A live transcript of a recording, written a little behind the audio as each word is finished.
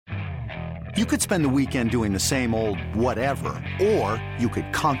You could spend the weekend doing the same old whatever, or you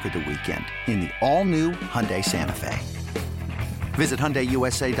could conquer the weekend in the all-new Hyundai Santa Fe. Visit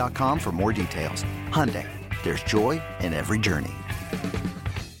HyundaiUSA.com for more details. Hyundai, there's joy in every journey.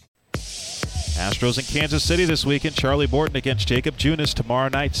 Astros in Kansas City this weekend. Charlie Morton against Jacob Junis tomorrow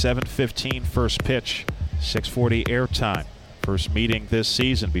night, 7:15 first pitch, 6:40 airtime. First meeting this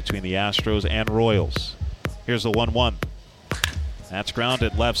season between the Astros and Royals. Here's the 1-1. That's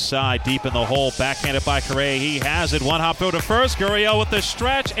grounded left side, deep in the hole, backhanded by Correa. He has it. One hop throw to first. Gurriel with the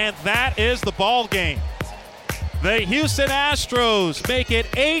stretch, and that is the ball game. The Houston Astros make it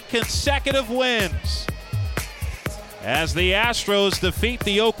 8 consecutive wins as the Astros defeat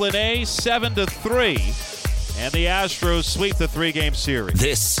the Oakland A's 7-3, and the Astros sweep the 3-game series.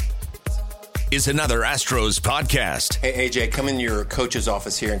 This is another Astros podcast. Hey, AJ, come in your coach's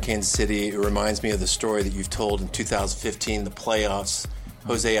office here in Kansas City. It reminds me of the story that you've told in 2015, the playoffs.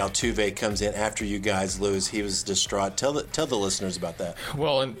 Jose Altuve comes in after you guys lose. He was distraught. Tell the listeners about that.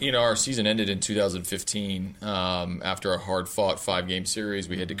 Well, and our season ended in 2015 after a hard-fought 5-game series.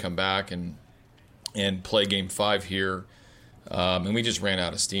 We had to come back and play Game 5 here, and we just ran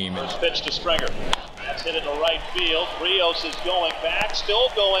out of steam. First pitch to Springer. That's hit into right field. Rios is going back, still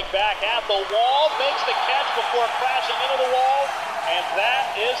going back at the wall, makes the catch before crashing into the wall, and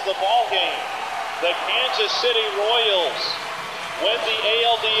that is the ball game. The Kansas City Royals win the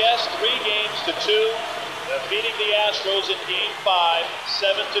ALDS 3-2, defeating the Astros in Game 5,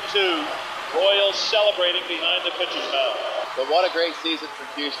 7-2. Royals celebrating behind the pitcher's mound. But what a great season for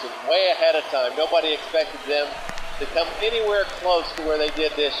Houston. Way ahead of time. Nobody expected them to come anywhere close to where they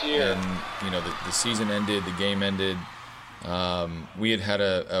did this year. And, the season ended, the game ended. We had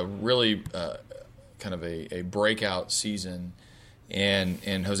a really kind of a breakout season.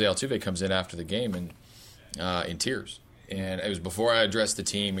 And Jose Altuve comes in after the game and in tears. And it was before I addressed the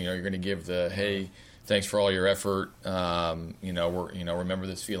team. You're going to give the, hey, thanks for all your effort. Remember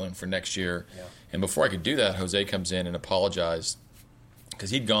this feeling for next year. Yeah. And before I could do that, Jose comes in and apologized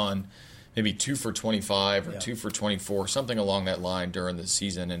because he'd gone maybe 2 for 25 or 2 for 24, something along that line during the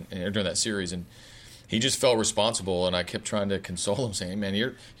season and during that series. And he just felt responsible. And I kept trying to console him, saying, "Man,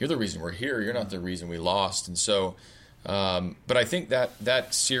 you're the reason we're here. You're not the reason we lost." And so, but I think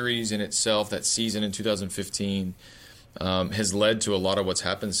that series in itself, that season in 2015. Has led to a lot of what's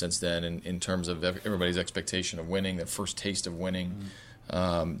happened since then in terms of everybody's expectation of winning, the first taste of winning,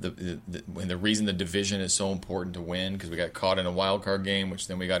 the reason the division is so important to win because we got caught in a wild card game, which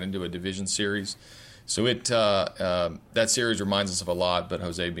then we got into a division series. So that series reminds us of a lot, but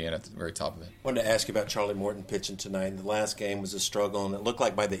Jose being at the very top of it. I wanted to ask you about Charlie Morton pitching tonight. The last game was a struggle, and it looked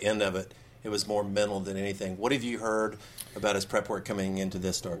like by the end of it, it was more mental than anything. What have you heard about his prep work coming into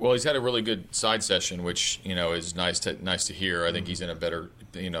this start? Well, he's had a really good side session, which is nice to hear. I think he's in a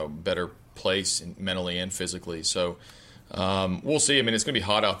better place mentally and physically. So we'll see. I mean, it's going to be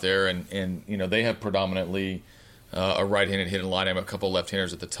hot out there, and they have predominantly a right-handed hitting lineup, a couple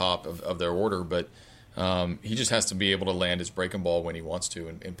left-handers at the top of their order, but he just has to be able to land his breaking ball when he wants to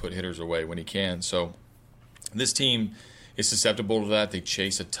and put hitters away when he can. So this team is susceptible to that. They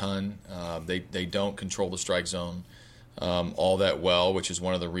chase a ton. They don't control the strike zone all that well, which is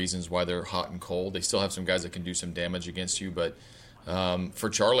one of the reasons why they're hot and cold. They still have some guys that can do some damage against you, but for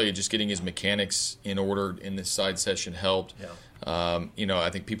Charlie, just getting his mechanics in order in this side session helped. Yeah. I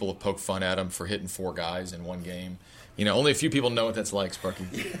think people have poked fun at him for hitting 4 guys in one game. Only a few people know what that's like, Sparky.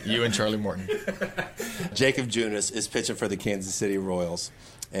 You and Charlie Morton. Jacob Junis is pitching for the Kansas City Royals,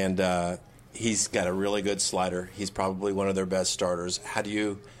 and he's got a really good slider. He's probably one of their best starters. How do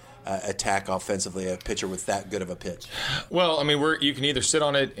you attack offensively a pitcher with that good of a pitch? Well, I mean, you can either sit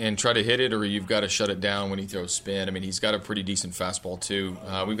on it and try to hit it, or you've got to shut it down when he throws spin. I mean, he's got a pretty decent fastball, too.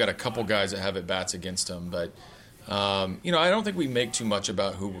 We've got a couple guys that have at-bats against him, but, I don't think we make too much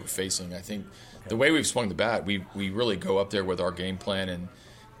about who we're facing. I think the way we've swung the bat, we really go up there with our game plan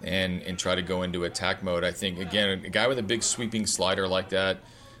and try to go into attack mode. I think, again, a guy with a big sweeping slider like that,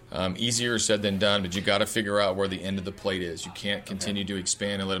 easier said than done, but you got to figure out where the end of the plate is. You can't continue to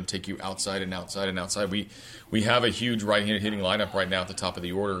expand and let them take you outside and outside and outside. We have a huge right-handed hitting lineup right now at the top of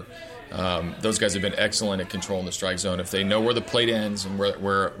the order. Those guys have been excellent at controlling the strike zone. If they know where the plate ends and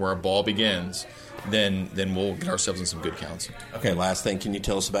where a ball begins, then we'll get ourselves in some good counts. Okay, last thing. Can you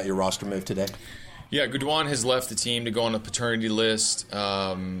tell us about your roster move today? Yeah, Guduan has left the team to go on a paternity list.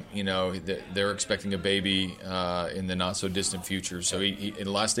 They're expecting a baby in the not-so-distant future. So he the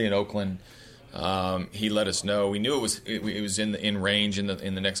last day in Oakland, he let us know. We knew it was in range in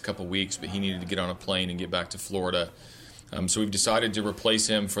the next couple weeks, but he needed to get on a plane and get back to Florida. So we've decided to replace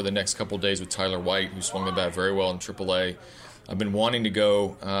him for the next couple days with Tyler White, who swung the bat very well in AAA. I've been wanting to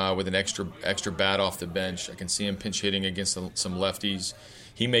go with an extra bat off the bench. I can see him pinch hitting against some lefties.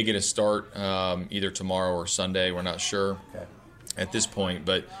 He may get a start either tomorrow or Sunday. We're not sure at this point,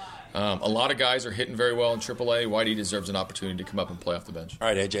 but a lot of guys are hitting very well in AAA. Whitey deserves an opportunity to come up and play off the bench. All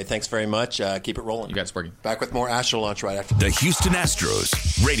right, AJ, thanks very much. Keep it rolling. You got it, Sparky. Back with more Astro Launch right after The Houston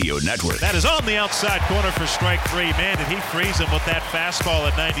Astros Radio Network. That is on the outside corner for strike 3. Man, did he freeze him with that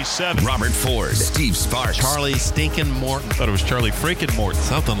fastball at 97. Robert Ford, Steve Sparks. Charlie Stinkin' Morton. Thought it was Charlie freaking Morton.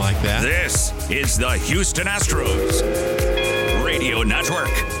 Something like that. This is the Houston Astros Radio Network.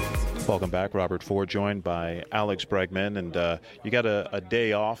 Welcome back. Robert Ford joined by Alex Bregman. And you got a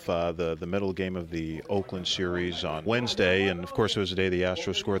day off, the middle game of the Oakland series on Wednesday. And, of course, it was the day the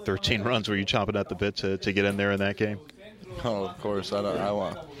Astros scored 13 runs. Were you chomping at the bit to get in there in that game? Oh, of course. I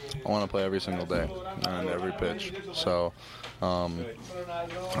want to play every single day and every pitch. So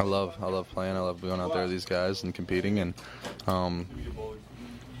I love playing. I love going out there with these guys and competing. And,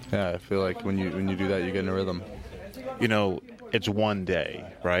 I feel like when you do that, you get in a rhythm. You know, it's one day,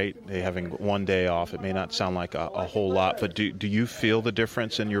 right? Having one day off, it may not sound like a whole lot, but do you feel the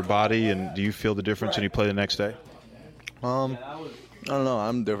difference in your body, and do you feel the difference when you play the next day? I don't know.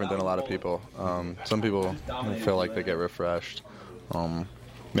 I'm different than a lot of people. Some people feel like they get refreshed.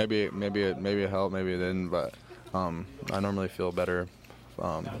 Maybe it helped, maybe it didn't, but I normally feel better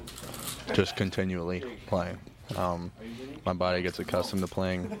just continually playing. My body gets accustomed to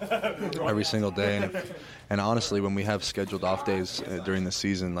playing every single day, and honestly, when we have scheduled off days during the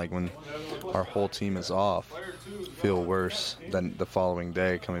season, like when our whole team is off, feel worse than the following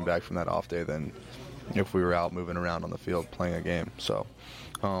day coming back from that off day than if we were out moving around on the field playing a game. So,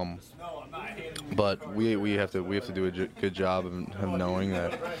 but we have to do a good job of knowing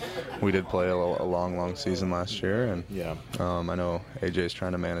that we did play a long season last year, and I know AJ's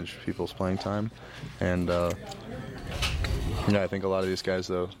trying to manage people's playing time, and I think a lot of these guys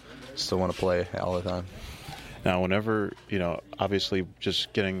though still want to play all the time. Now, whenever, obviously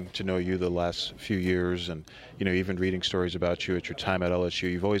just getting to know you the last few years and, even reading stories about you at your time at LSU,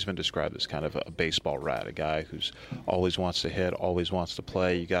 you've always been described as kind of a baseball rat, a guy who's always wants to hit, always wants to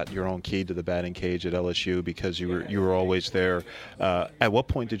play. You got your own key to the batting cage at LSU because you were always there. At what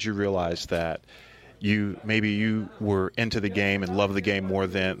point did you realize that you were into the game and loved the game more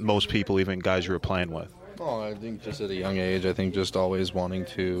than most people, even guys you were playing with? Oh, I think just at a young age, I think just always wanting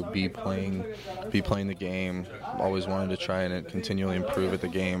to be playing the game, always wanting to try and continually improve at the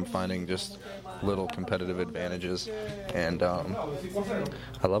game, finding just little competitive advantages, and I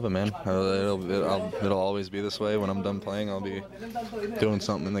love it, man. It'll always be this way. When I'm done playing, I'll be doing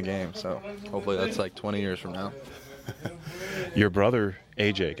something in the game. So hopefully that's like 20 years from now. Your brother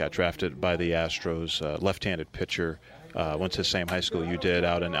AJ got drafted by the Astros, left-handed pitcher. Went to the same high school you did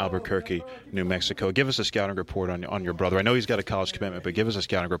out in Albuquerque, New Mexico. Give us a scouting report on your brother. I know he's got a college commitment, but give us a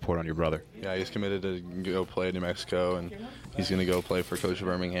scouting report on your brother. Yeah, he's committed to go play in New Mexico, and he's going to go play for Coach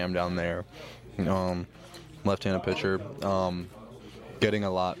Birmingham down there. Left-handed pitcher, getting a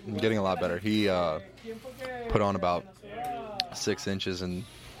lot better. He put on about 6 inches and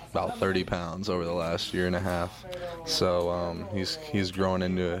about 30 pounds over the last year and a half. So he's growing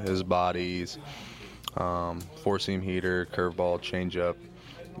into his body. He's four-seam heater, curveball, changeup.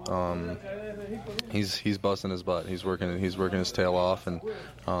 He's busting his butt. He's working his tail off, and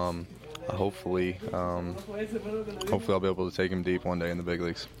hopefully I'll be able to take him deep one day in the big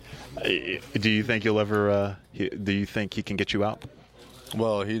leagues. Do you think you'll ever? Do you think he can get you out?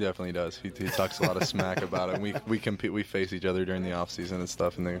 Well, he definitely does. He talks a lot of smack about it. We compete. We face each other during the off season and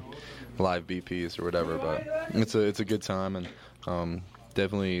stuff in the live BPs or whatever. But it's a good time, and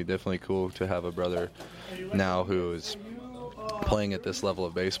definitely cool to have a brother now who is playing at this level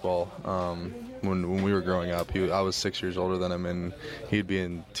of baseball. When we were growing up, I was 6 years older than him, and he'd be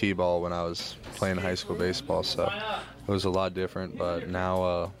in T-ball when I was playing high school baseball. So it was a lot different, but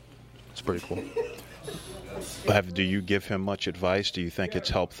now it's pretty cool. Do you give him much advice? Do you think it's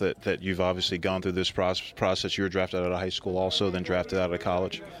helped that you've obviously gone through this process? You were drafted out of high school also, then drafted out of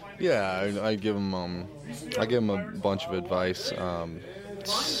college? Yeah, I give him a bunch of advice,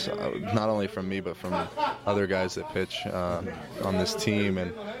 not only from me but from other guys that pitch on this team,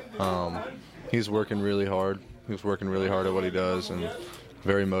 and he's working really hard. He's working really hard at what he does, and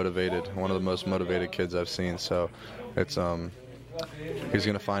very motivated. One of the most motivated kids I've seen. So it's he's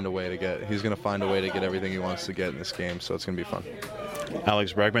going to find a way to get everything he wants to get in this game. So it's going to be fun.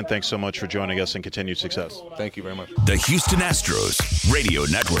 Alex Bregman, thanks so much for joining us, and continued success. Thank you very much. The Houston Astros Radio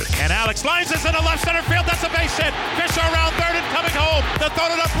Network. And Alex lines this into left center field. That's a base hit. Fisher around third and coming home. The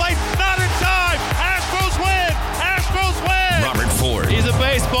throw to the plate. Not in time. Astros win. Astros win. Robert Ford. He's a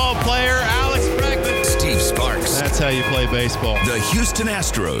baseball player. Alex Bregman. Steve Sparks. That's how you play baseball. The Houston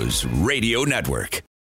Astros Radio Network.